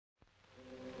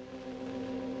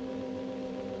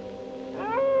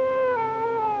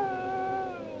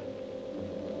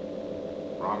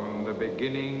From the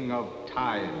beginning of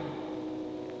time,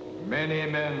 many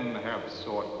men have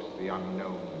sought the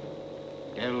unknown,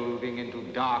 delving into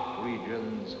dark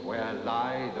regions where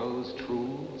lie those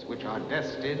truths which are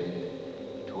destined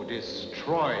to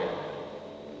destroy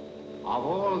them. Of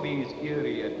all these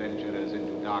eerie adventurers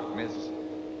into darkness,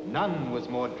 none was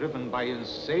more driven by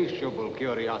insatiable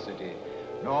curiosity,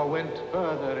 nor went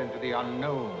further into the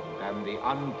unknown than the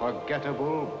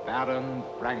unforgettable Baron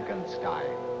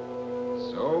Frankenstein.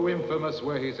 So infamous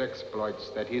were his exploits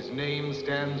that his name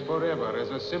stands forever as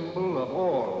a symbol of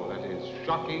all that is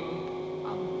shocking,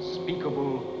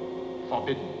 unspeakable,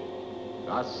 forbidden.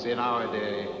 Thus, in our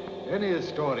day, any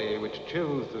story which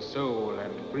chills the soul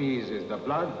and freezes the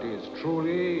blood is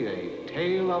truly a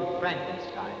tale of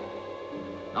Frankenstein.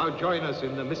 Now join us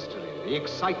in the mystery, the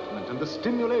excitement, and the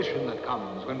stimulation that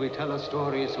comes when we tell a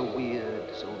story so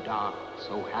weird, so dark,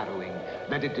 so harrowing,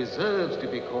 that it deserves to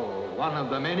be called one of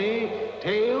the many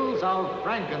tales of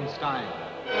Frankenstein.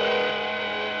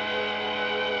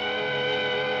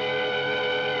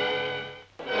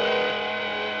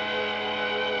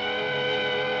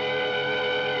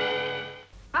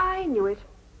 I knew it.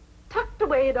 Tucked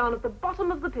away down at the bottom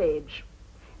of the page.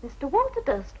 Mr. Walter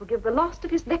Durst will give the last of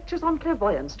his lectures on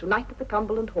clairvoyance tonight at the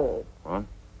Cumberland Hall. What?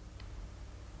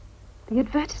 The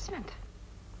advertisement.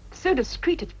 So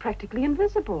discreet it's practically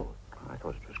invisible. I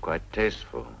thought it was quite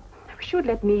tasteful. I wish you would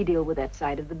let me deal with that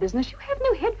side of the business. You have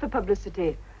no head for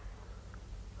publicity.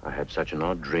 I had such an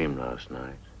odd dream last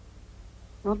night.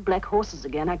 Not black horses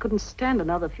again. I couldn't stand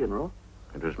another funeral.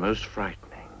 It was most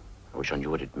frightening. I wish I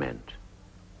knew what it meant.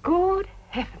 Good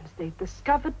heavens, they've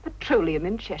discovered petroleum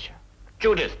in Cheshire.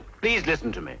 Judith, please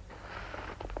listen to me.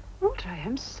 Walter, I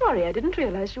am sorry. I didn't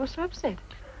realize you were so upset.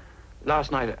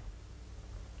 Last night,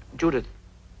 Judith,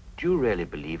 do you really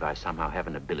believe I somehow have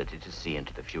an ability to see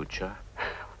into the future?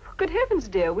 Good heavens,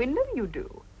 dear, we know you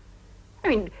do. I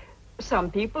mean, some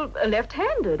people are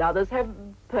left-handed, others have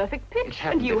perfect pitch. It's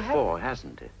happened and you before,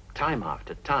 hasn't it? Time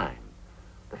after time.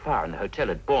 The fire in the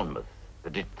hotel at Bournemouth, the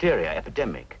diphtheria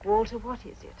epidemic. Walter, what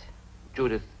is it?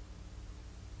 Judith,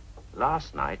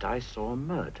 last night I saw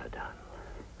murder done.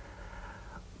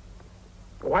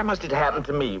 Why must it happen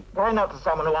to me? Why not to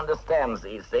someone who understands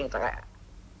these things?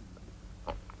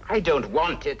 I don't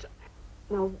want it.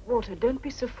 Now, Walter, don't be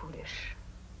so foolish.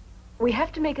 We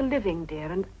have to make a living,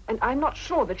 dear, and I'm not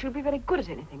sure that you'll be very good at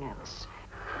anything else.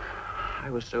 I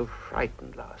was so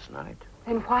frightened last night.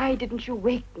 Then why didn't you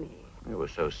wake me? I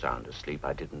was so sound asleep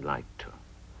I didn't like to.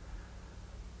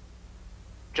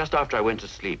 Just after I went to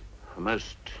sleep, a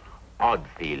most odd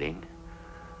feeling,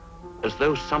 as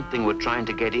though something were trying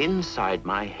to get inside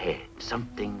my head,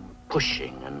 something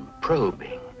pushing and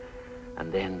probing,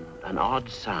 and then an odd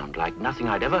sound like nothing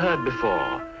I'd ever heard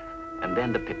before, and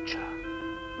then the picture,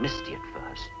 misty at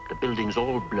first, the buildings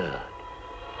all blurred,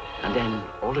 and then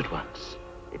all at once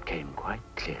it came quite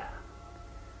clear.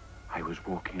 I was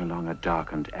walking along a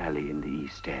darkened alley in the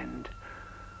East End.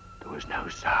 There was no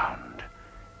sound.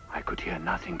 I could hear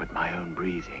nothing but my own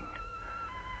breathing.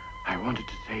 I wanted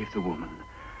to save the woman,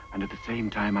 and at the same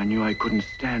time I knew I couldn't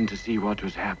stand to see what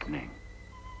was happening.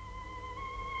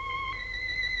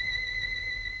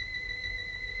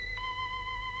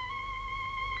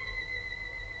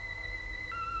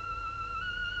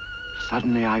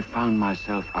 Suddenly I found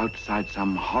myself outside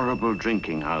some horrible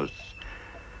drinking house.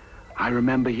 I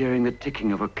remember hearing the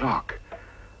ticking of a clock.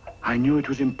 I knew it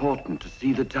was important to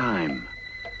see the time.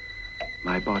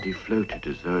 My body floated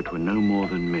as though it were no more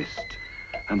than mist,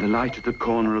 and the light at the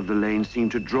corner of the lane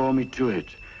seemed to draw me to it.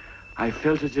 I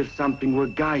felt as if something were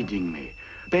guiding me,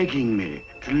 begging me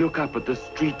to look up at the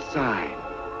street sign.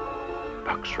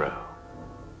 Bucks Row.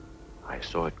 I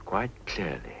saw it quite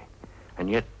clearly, and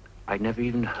yet I'd never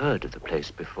even heard of the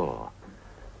place before.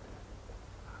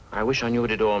 I wish I knew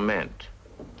what it all meant.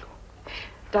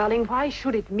 Darling, why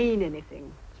should it mean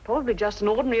anything? It's probably just an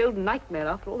ordinary old nightmare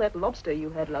after all that lobster you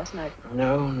had last night.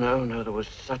 No, there was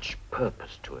such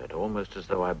purpose to it, almost as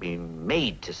though I'd been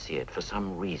made to see it for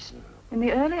some reason. In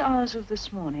the early hours of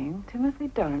this morning, Timothy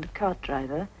Durrant, a cart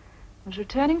driver, was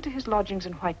returning to his lodgings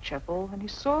in Whitechapel when he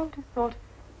saw what he thought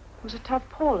was a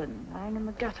tarpaulin lying in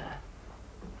the gutter.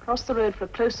 He crossed the road for a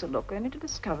closer look, only to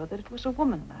discover that it was a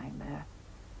woman lying there.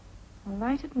 A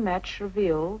lighted match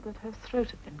revealed that her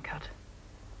throat had been cut.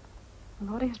 The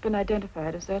body has been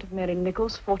identified as that of Mary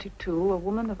Nichols, 42, a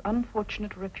woman of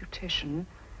unfortunate reputation,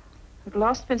 who had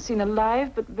last been seen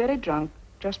alive but very drunk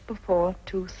just before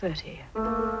 2:30.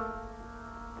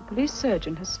 The police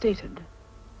surgeon has stated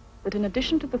that in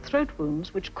addition to the throat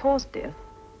wounds which caused death,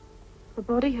 the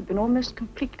body had been almost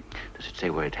completely... Does it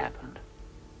say where it happened?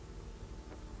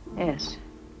 Yes.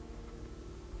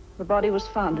 The body was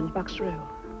found in Bucks Row.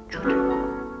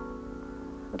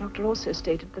 The doctor also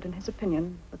stated that, in his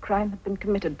opinion, the crime had been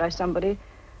committed by somebody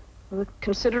with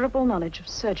considerable knowledge of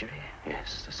surgery.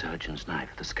 Yes, the surgeon's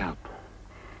knife, the scalpel.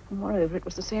 And moreover, it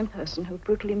was the same person who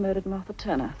brutally murdered Martha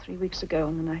Turner 3 weeks ago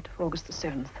on the night of August the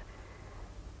 7th.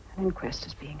 An inquest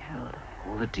is being held.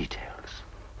 All the details.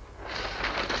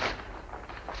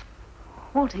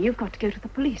 Walter, you've got to go to the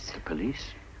police. The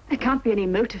police? There can't be any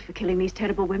motive for killing these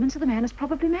terrible women, so the man is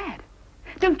probably mad.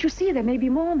 Don't you see there may be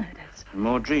more murders?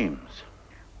 More dreams.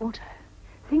 Walter,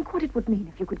 think what it would mean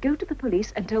if you could go to the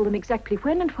police and tell them exactly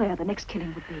when and where the next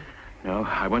killing would be. No,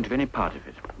 I won't have any part of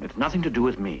it. It's nothing to do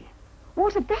with me.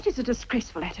 Walter, that is a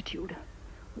disgraceful attitude.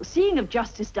 The seeing of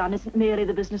justice done isn't merely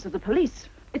the business of the police.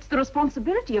 It's the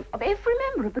responsibility of every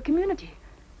member of the community.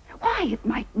 Why, it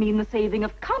might mean the saving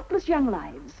of countless young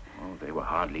lives. Oh, they were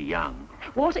hardly young.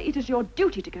 Walter, it is your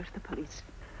duty to go to the police.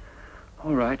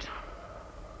 All right.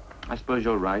 I suppose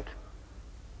you're right.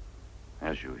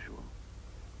 As usual.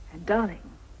 And, darling,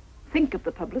 think of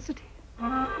the publicity.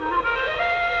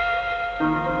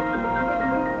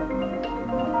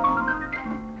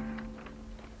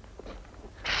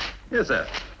 Yes, sir.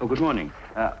 Oh, good morning.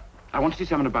 I want to see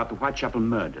someone about the Whitechapel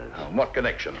murders. What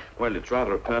connection? Well, it's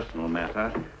rather a personal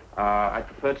matter. I'd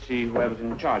prefer to see whoever's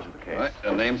in charge of the case. Right,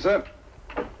 your name, sir?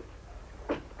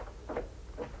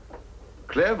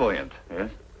 Clairvoyant.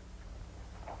 Yes?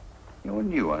 You're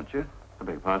new, aren't you? I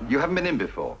beg your pardon? You haven't been in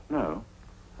before. No.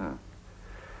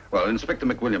 Well, Inspector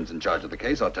McWilliams in charge of the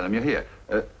case. I'll tell him you're here.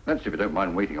 That's if you don't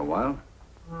mind waiting a while.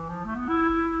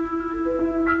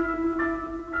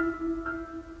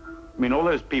 I mean, all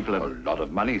those people A have... lot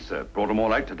of money, sir. Brought them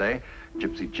all out today.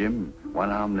 Gypsy Jim,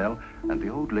 One-Arm Nell, and the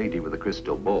old lady with the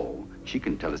crystal ball. She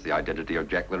can tell us the identity of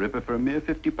Jack the Ripper for a mere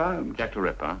 £50. Jack the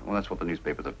Ripper? Well, that's what the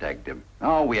newspapers have tagged him.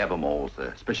 Oh, we have them all,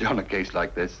 sir, especially on a case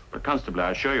like this. But, Constable,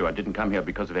 I assure you I didn't come here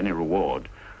because of any reward.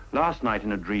 Last night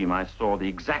in a dream, I saw the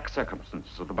exact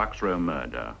circumstances of the Bucks Row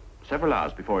murder. Several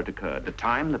hours before it occurred. The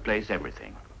time, the place,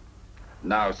 everything.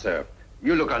 Now, sir,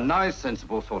 you look a nice,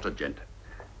 sensible sort of gent.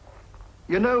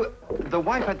 You know, the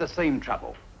wife had the same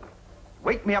trouble.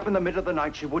 Wake me up in the middle of the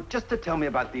night, she would, just to tell me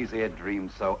about these here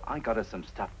dreams, so I got her some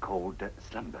stuff called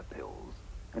slumber pills.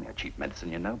 Only a cheap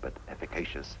medicine, you know, but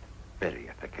efficacious. Very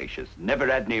efficacious. Never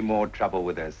had any more trouble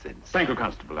with her since. Thank you,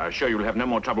 Constable. I assure you'll have no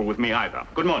more trouble with me either.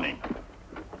 Good morning.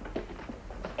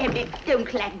 Emily,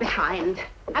 don't lag behind.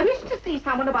 I wish to see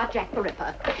someone about Jack the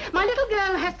Ripper. My little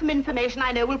girl has some information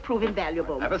I know will prove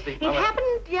invaluable. Have a seat, It Mama.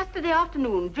 happened yesterday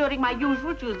afternoon during my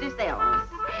usual Tuesday seance.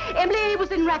 Emily was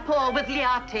in rapport with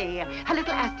Liate, her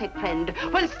little Aztec friend,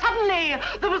 when suddenly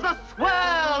there was a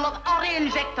swirl of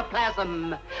orange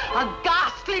ectoplasm. A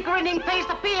ghastly grinning face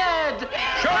appeared.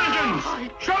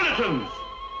 Charlatans! Charlatans!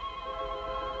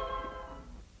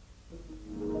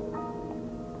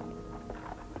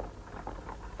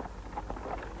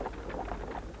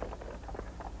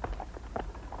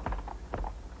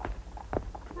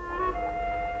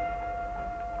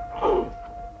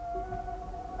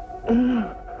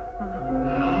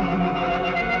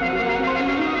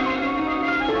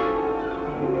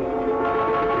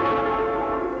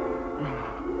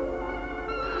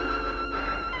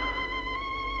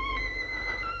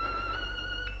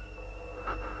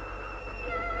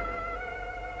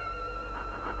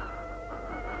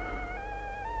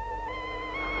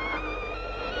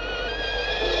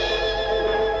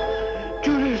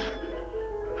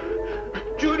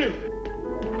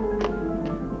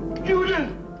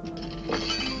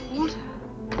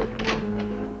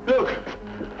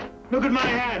 Look at my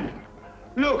hand.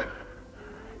 Look.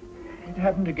 It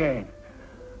happened again.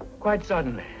 Quite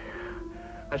suddenly.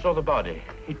 I saw the body.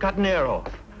 He'd cut an ear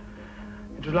off.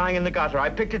 It was lying in the gutter. I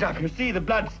picked it up. You see, the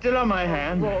blood's still on my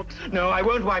hand. Walt. No, I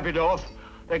won't wipe it off.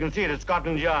 They can see it at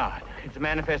Scotland Yard. It's a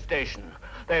manifestation.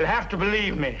 They'll have to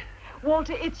believe me.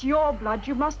 Walter, it's your blood.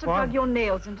 You must have What? dug your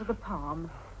nails into the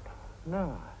palm.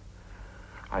 No.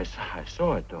 I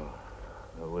saw it, though.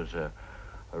 There was a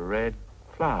red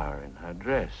flower in her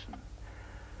dress.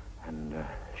 And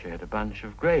she had a bunch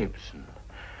of grapes. And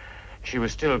she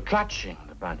was still clutching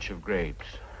the bunch of grapes.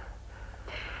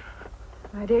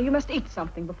 My dear, you must eat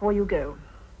something before you go.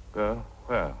 Go?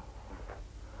 Where?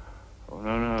 Oh,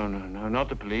 no, not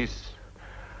the police.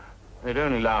 They'd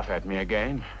only laugh at me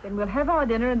again. Then we'll have our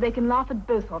dinner and they can laugh at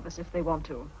both of us if they want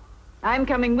to. I'm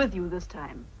coming with you this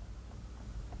time.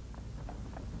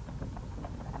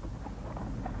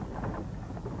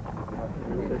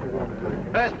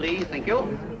 First, please, thank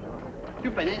you. 2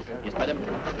 pennies. Yes, madam.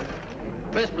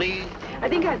 First, please. I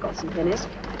think I've got some pennies.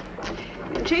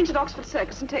 Change at Oxford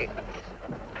Circus and take...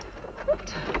 What?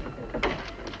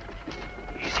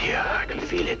 He's here. I can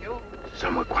feel it.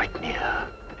 Somewhere quite near.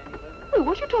 Oh,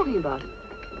 what are you talking about?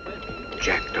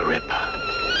 Jack the Ripper.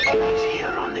 He's here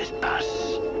on this bus.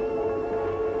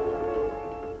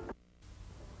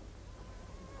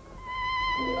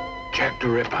 Jack the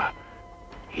Ripper.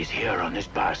 He's here on this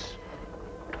bus.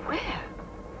 Where?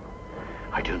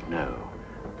 I don't know,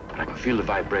 but I can feel the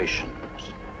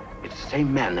vibrations. It's the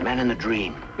same man, the man in the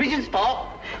dream. Regent Spock.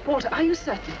 Walter, are you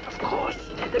certain? Of course.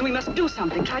 Then we must do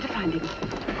something. Try to find him.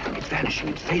 It's vanishing.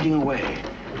 It's fading away.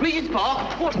 Regent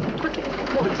Spock. Walter, quickly.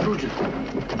 Oh, it's Judith.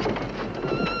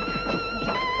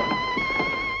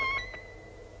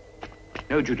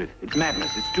 No, Judith. It's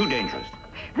madness. It's too dangerous.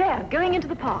 There, going into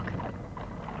the park.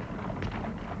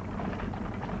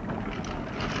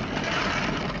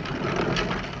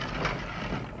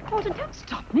 Walter, don't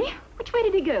stop me. Which way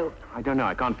did he go? I don't know.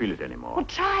 I can't feel it anymore. Well,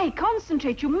 try.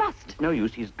 Concentrate. You must. It's no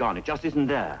use. He's gone. It just isn't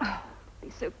there. Oh,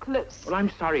 he's so close. Well, I'm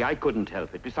sorry. I couldn't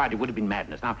help it. Besides, it would have been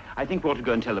madness. Now, I think we ought to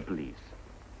go and tell the police.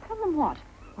 Tell them what?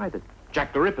 Why, that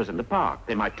Jack the Ripper's in the park.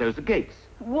 They might close the gates.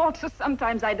 Walter,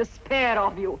 sometimes I despair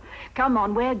of you. Come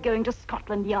on, we're going to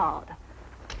Scotland Yard.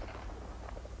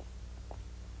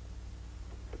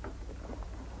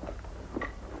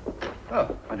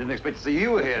 Oh, I didn't expect to see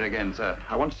you here again, sir.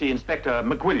 I want to see Inspector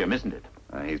McWilliam, isn't it?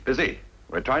 He's busy.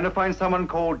 We're trying to find someone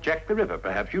called Jack the Ripper.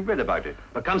 Perhaps you've read about it.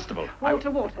 The constable.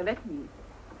 Walter, let me.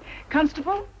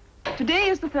 Constable, today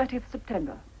is the 30th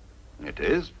September. It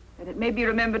is? And it may be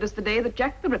remembered as the day that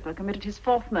Jack the Ripper committed his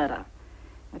 4th murder.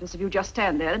 That is, if you just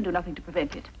stand there and do nothing to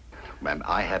prevent it. Ma'am,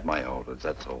 I have my orders,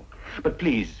 that's all. But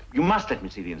please, you must let me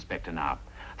see the inspector now.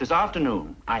 This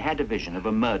afternoon, I had a vision of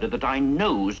a murder that I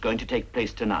know is going to take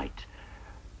place tonight.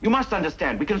 You must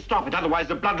understand, we can stop it, otherwise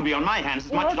the blood will be on my hands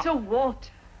as much as... Walter.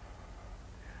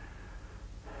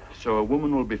 So a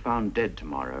woman will be found dead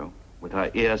tomorrow, with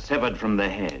her ear severed from the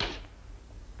head.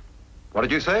 What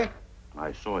did you say?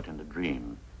 I saw it in the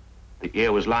dream. The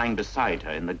ear was lying beside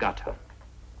her in the gutter.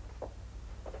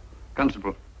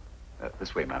 Constable,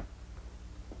 this way, ma'am.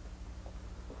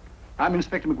 I'm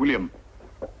Inspector McWilliam.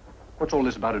 What's all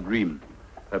this about a dream?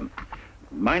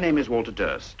 My name is Walter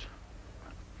Durst.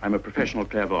 I'm a professional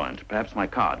clairvoyant. Perhaps my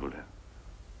card will do.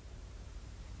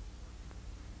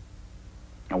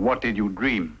 Now, what did you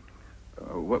dream?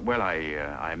 Well,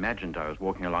 I imagined I was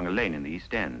walking along a lane in the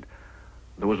East End.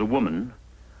 There was a woman,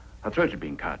 her throat had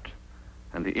been cut,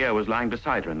 and the ear was lying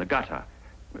beside her in the gutter.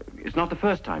 It's not the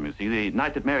first time, you see. The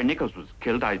night that Mary Nichols was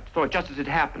killed, I saw it just as it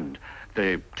happened.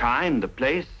 The time, the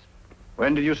place.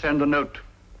 When did you send the note?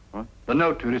 What? The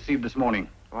note you received this morning.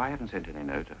 Oh, I haven't sent any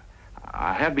note.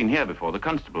 I have been here before. The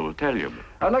constable will tell you.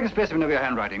 I'd like a specimen of your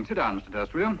handwriting. Sit down, Mr.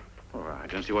 Durst, will you? Oh, I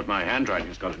don't see what my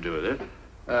handwriting's got to do with it.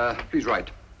 Please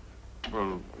write.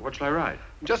 Well, what shall I write?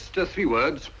 Just 3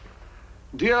 words.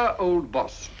 Dear old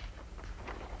boss.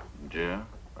 Dear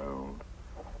old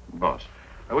boss.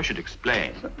 I wish you'd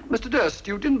explain. Mr. Durst,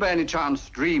 you didn't by any chance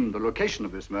dream the location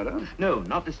of this murder? No,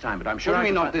 not this time, but I'm sure What do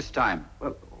you mean, could not this time?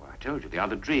 Well, I told you, the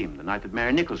other dream, the night that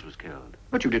Mary Nichols was killed.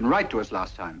 But you didn't write to us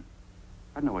last time.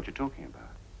 I don't know what you're talking about.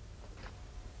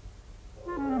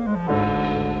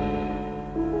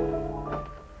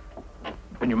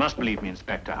 Then you must believe me,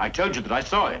 Inspector. I told you that I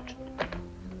saw it.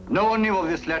 No one knew of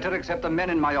this letter except the men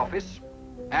in my office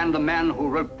and the man who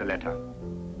wrote the letter.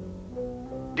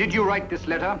 Did you write this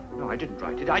letter? No, I didn't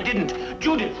write it. I didn't.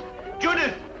 Judith!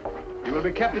 Judith! You will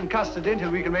be kept in custody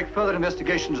until we can make further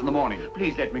investigations in the morning.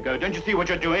 Please let me go. Don't you see what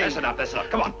you're doing? That's enough, that's enough.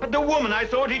 Come on. But the woman, I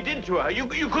saw what he did to her. You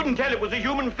couldn't tell it was a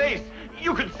human face.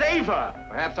 You could save her.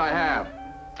 Perhaps I have.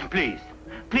 Please.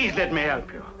 Please let me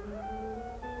help you.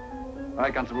 All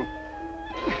right, Constable.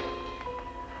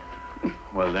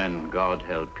 Well, then, God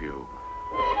help you.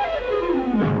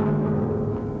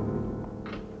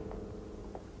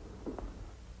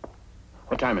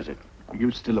 What time is it? Are you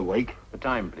still awake? The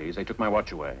time, please. They took my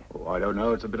watch away. Oh, I don't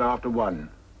know. It's a bit after 1.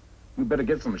 You better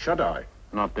get some shut-eye.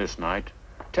 Not this night.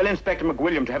 Tell Inspector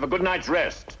McWilliam to have a good night's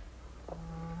rest.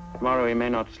 Tomorrow he may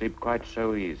not sleep quite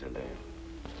so easily.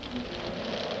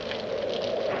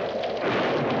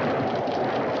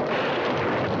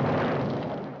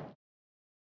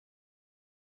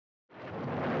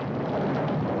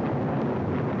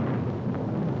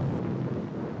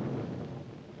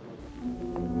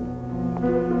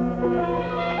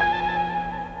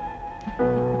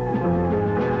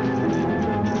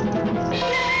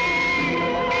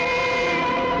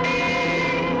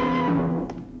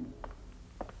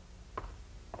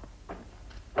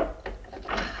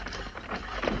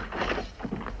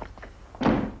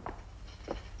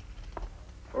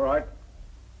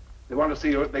 To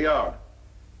see you at the yard.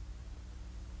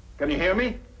 Can you hear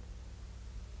me?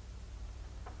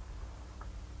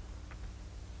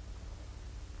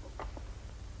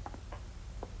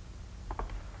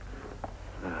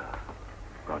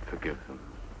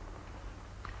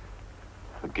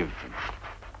 Forgive them.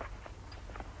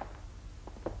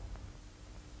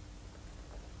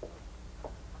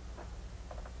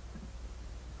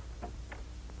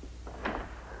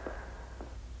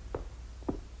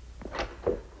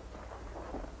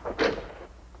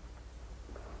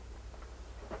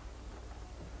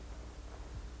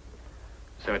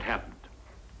 So it happened.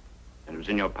 And it was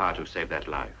in your power to save that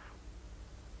life.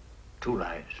 2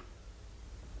 lives.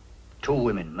 2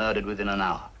 women murdered within an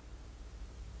hour.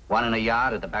 One in a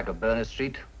yard at the back of Berners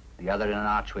Street, the other in an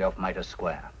archway off Mitre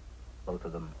Square. Both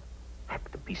of them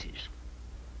hacked to pieces.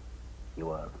 You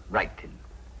were right in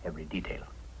every detail.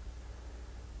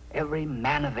 Every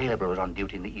man available was on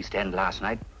duty in the East End last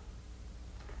night.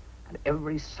 And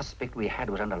every suspect we had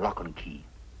was under lock and key.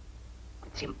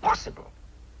 It's impossible.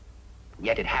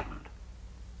 Yet it happened.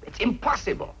 It's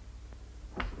impossible.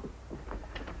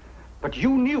 But you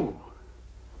knew.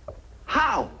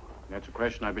 How? That's a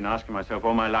question I've been asking myself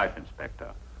all my life,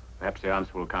 Inspector. Perhaps the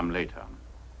answer will come later.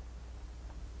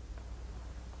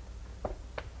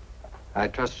 I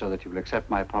trust, sir, that you will accept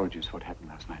my apologies for what happened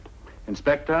last night.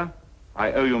 Inspector,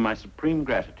 I owe you my supreme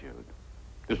gratitude.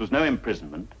 This was no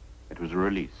imprisonment. It was a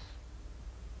release.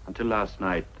 Until last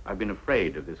night, I've been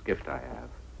afraid of this gift I have.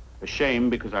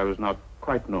 Ashamed because I was not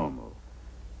quite normal.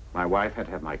 My wife had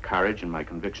to have my courage and my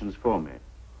convictions for me.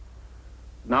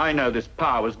 Now I know this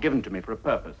power was given to me for a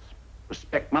purpose.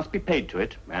 Respect must be paid to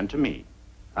it, and to me.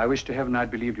 I wish to heaven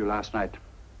I'd believed you last night.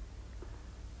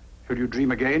 Should you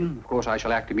dream again, of course I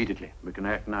shall act immediately. We can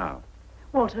act now.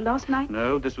 Walter, last night?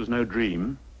 No, this was no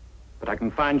dream. But I can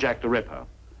find Jack the Ripper,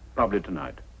 probably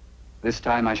tonight. This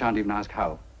time I shan't even ask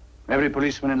how. Every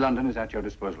policeman in London is at your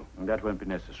disposal. And that won't be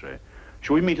necessary.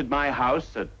 Shall we meet at my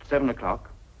house at 7 o'clock?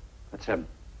 At 7.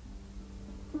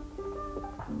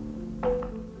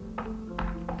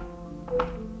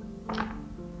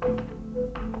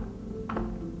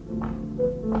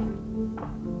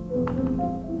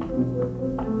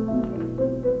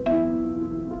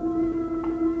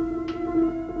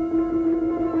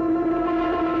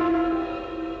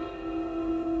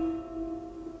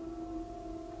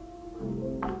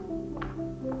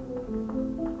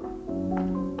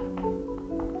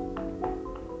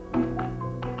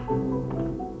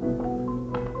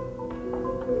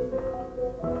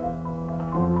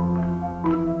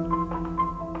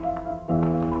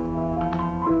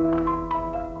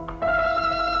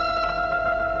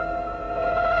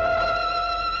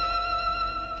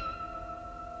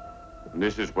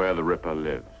 This is where the Ripper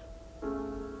lives.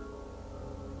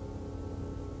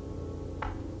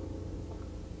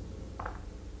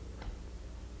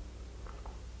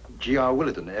 G.R.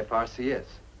 Willardon, FRCS.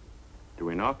 Do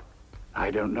we knock?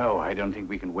 I don't know. I don't think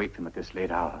we can wake them at this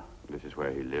late hour. This is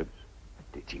where he lives.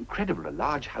 It's incredible. A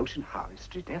large house in Harley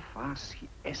Street,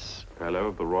 FRCS. Fellow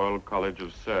of the Royal College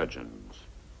of Surgeons.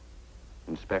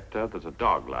 Inspector, there's a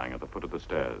dog lying at the foot of the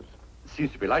stairs.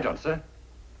 Seems to be light on, sir.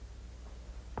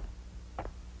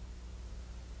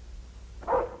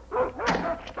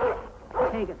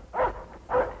 Hagen.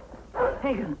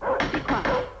 Hagen, be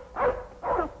quiet.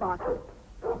 Stop barking.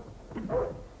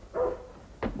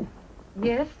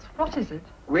 Yes, what is it?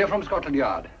 We're from Scotland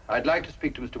Yard. I'd like to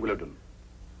speak to Mr. Willardon.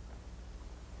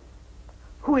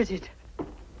 Who is it?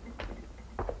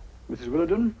 Mrs.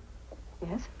 Willardon?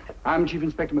 Yes? I'm Chief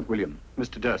Inspector McWilliam,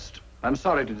 Mr. Durst. I'm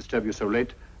sorry to disturb you so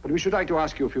late, but we should like to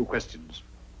ask you a few questions.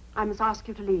 I must ask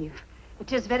you to leave.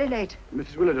 It is very late.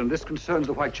 Mrs. Willardon, this concerns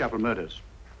the Whitechapel murders.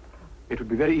 It would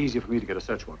be very easy for me to get a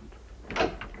search warrant.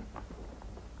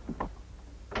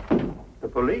 The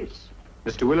police?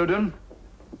 Mr. Willardon?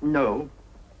 No.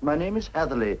 My name is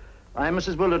Hatherley. I am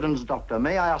Mrs. Willardon's doctor.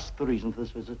 May I ask the reason for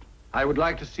this visit? I would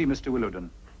like to see Mr. Willardon.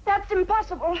 That's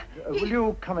impossible. Will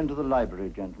you come into the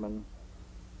library, gentlemen?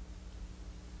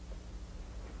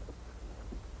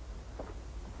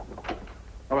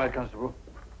 All right, Constable.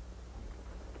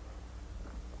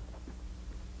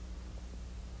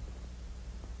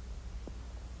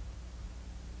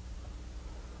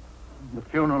 The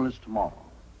funeral is tomorrow.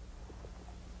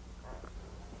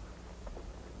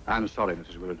 I'm sorry,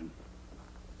 Mrs. Willardon.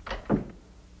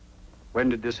 When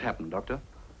did this happen, Doctor?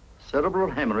 Cerebral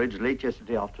hemorrhage late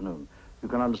yesterday afternoon. You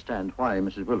can understand why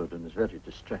Mrs. Willardon is very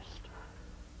distressed.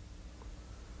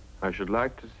 I should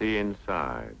like to see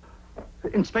inside.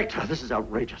 Inspector, this is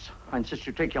outrageous. I insist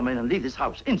you take your men and leave this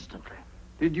house instantly.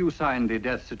 Did you sign the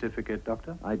death certificate,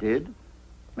 Doctor? I did.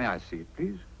 May I see it,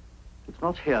 please? It's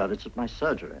not here. It's at my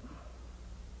surgery.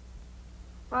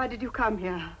 Why did you come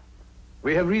here?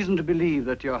 We have reason to believe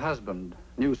that your husband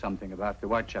knew something about the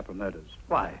Whitechapel murders.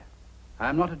 Why? I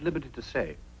am not at liberty to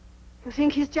say. You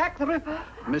think he's Jack the Ripper?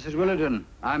 Mrs. Willardon,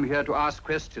 I'm here to ask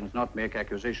questions, not make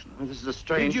accusations. Well, this is a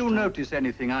strange Did you time. notice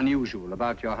anything unusual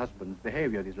about your husband's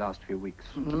behavior these last few weeks?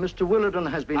 Mr. Willardon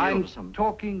has been I'm ill for some...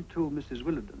 talking to Mrs.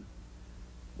 Willardon.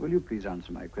 Will you please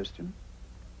answer my question?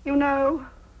 You know,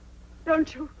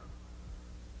 don't you?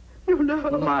 You know.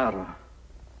 Myra.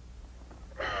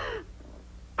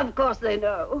 Of course they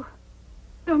know.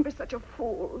 Don't be such a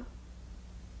fool.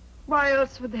 Why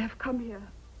else would they have come here?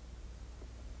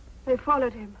 They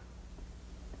followed him.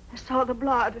 They saw the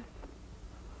blood.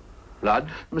 Blood?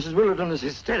 Mrs. Willardon is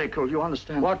hysterical, you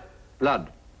understand? What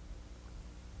blood?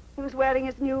 He was wearing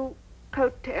his new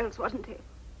coattails, wasn't he?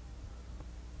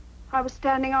 I was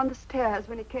standing on the stairs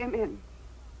when he came in.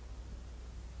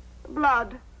 The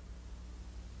blood.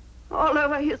 All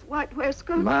over his white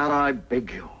waistcoat. Myra, I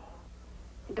beg you.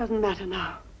 It doesn't matter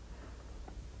now.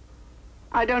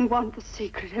 I don't want the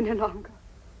secret any longer.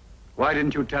 Why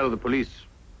didn't you tell the police?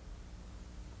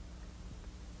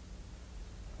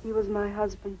 He was my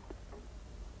husband.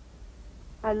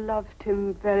 I loved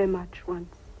him very much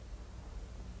once.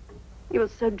 He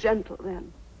was so gentle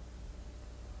then.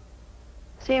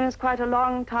 Seems quite a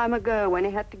long time ago when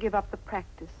he had to give up the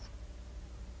practice.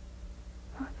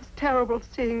 It was terrible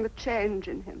seeing the change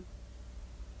in him.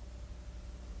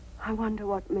 I wonder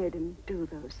what made him do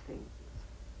those things.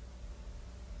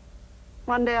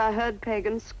 One day I heard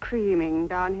Pagan screaming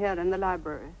down here in the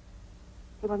library.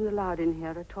 He wasn't allowed in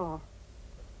here at all.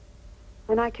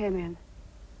 When I came in,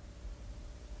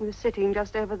 he was sitting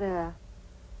just over there,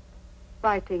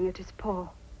 biting at his paw.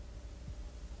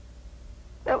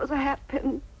 There was a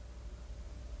hatpin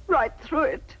right through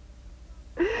it.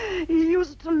 He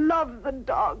used to love the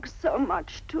dog so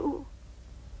much, too.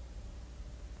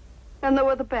 And there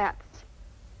were the bats.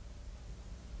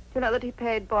 You know that he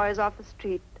paid boys off the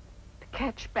street to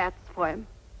catch bats for him.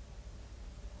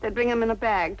 They'd bring them in a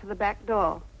bag to the back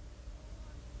door.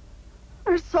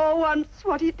 I saw once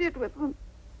what he did with them.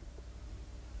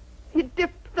 He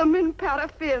dipped them in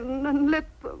paraffin and lit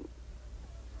them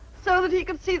so that he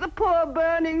could see the poor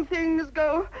burning things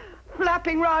go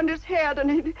flapping round his head, and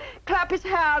he'd clap his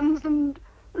hands and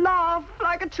laugh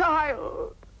like a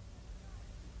child.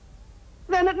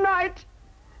 Then at night,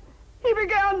 he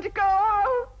began to go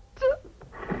out.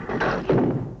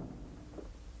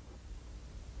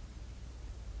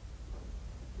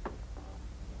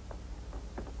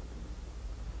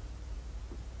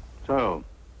 So,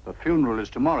 the funeral is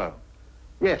tomorrow?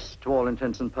 Yes, to all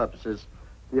intents and purposes.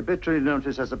 The obituary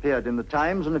notice has appeared in the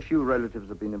Times, and a few relatives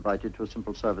have been invited to a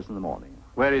simple service in the morning.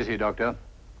 Where is he, Doctor?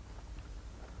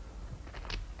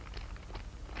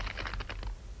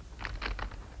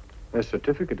 A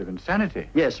certificate of insanity?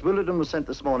 Yes, Willardon was sent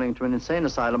this morning to an insane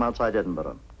asylum outside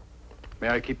Edinburgh. May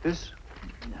I keep this?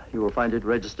 You will find it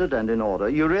registered and in order.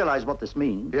 You realize what this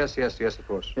means? Yes, of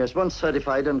course. Yes, once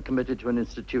certified and committed to an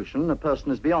institution, a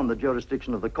person is beyond the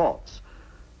jurisdiction of the courts.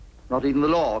 Not even the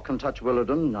law can touch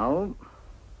Willardon now.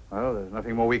 Well, there's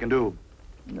nothing more we can do.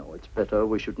 No, it's better.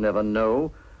 We should never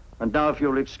know. And now, if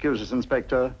you'll excuse us,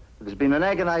 Inspector, it has been an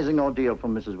agonizing ordeal for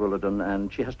Mrs. Willardon,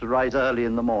 and she has to rise early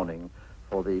in the morning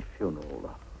for the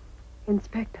funeral.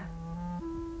 Inspector,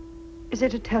 is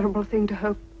it a terrible thing to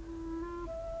hope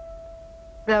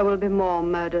there will be more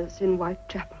murders in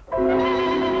Whitechapel?